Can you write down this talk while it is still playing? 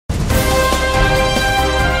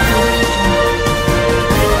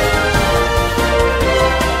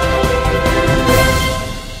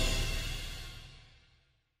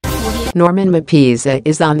Norman Mapeza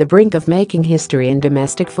is on the brink of making history in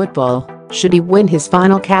domestic football, should he win his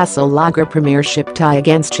final Castle Lager Premiership tie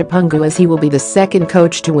against Chapungu, as he will be the second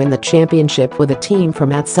coach to win the championship with a team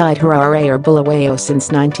from outside Harare or Bulawayo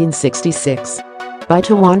since 1966. By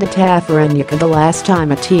TAWANDA TAFIRENYIKA, the last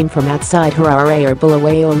time a team from outside Harare or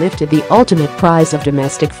Bulawayo lifted the ultimate prize of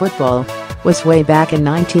domestic football was way back in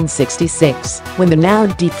 1966, when the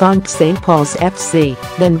now-defunct St. Paul's FC,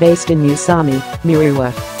 then based in Musami,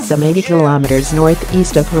 Murewa, some 80 kilometers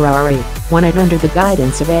northeast of Harare, won it under the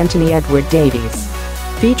guidance of Antony Edward Davies.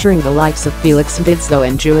 Featuring the likes of Felix, Mbidzo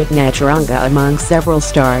and Jewatt Nechironga among several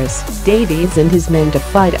stars, Davies and his men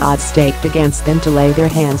defied odds staked against them to lay their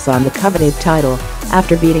hands on the coveted title,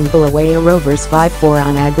 after beating Bulawayo Rovers 5-4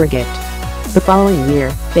 on aggregate. The following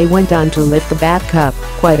year, they went on to lift the Bat Cup,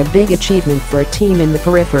 quite a big achievement for a team in the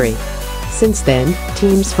periphery. Since then,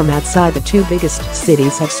 teams from outside the two biggest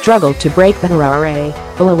cities have struggled to break the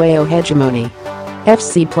Harare-Bulawayo hegemony.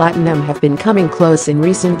 FC Platinum have been coming close in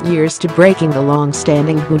recent years to breaking the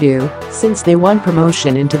long-standing hoodoo, since they won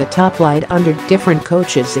promotion into the top flight under different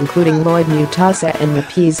coaches including Lloyd Mutasa and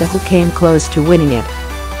Mapeza, who came close to winning it.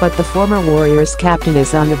 But the former Warriors captain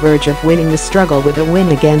is on the verge of winning the struggle with a win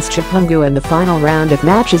against Chapungu in the final round of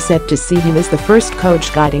matches, set to see him as the first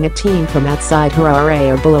coach guiding a team from outside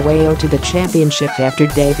Harare or Bulawayo to the championship after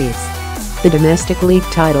Davies. The domestic league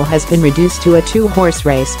title has been reduced to a two-horse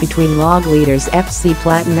race between log leaders FC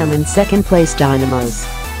Platinum and second-place Dynamos.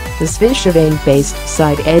 The Zvishavane-based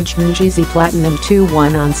side edged Ngezi Platinum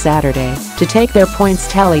 2-1 on Saturday to take their points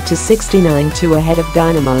tally to 69-2 ahead of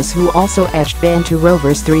Dynamos, who also edged Bantu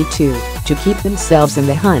Rovers 3-2 to keep themselves in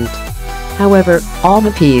the hunt. However, all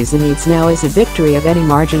Mapeza needs now is a victory of any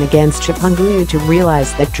margin against Chapungu to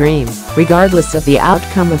realize that dream, regardless of the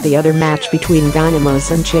outcome of the other match between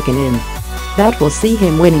Dynamos and Chicken Inn. That will see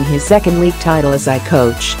him winning his second league title as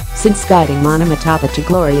coach since guiding Monomotapa to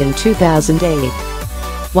glory in 2008.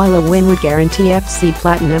 While a win would guarantee FC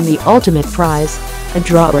Platinum the ultimate prize, a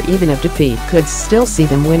draw or even a defeat could still see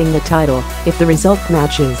them winning the title if the result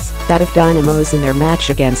matches that of Dynamos in their match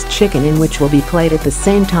against Chicken Inn, which will be played at the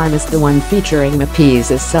same time as the one featuring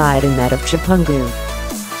Mapeza's side and that of Chapungu.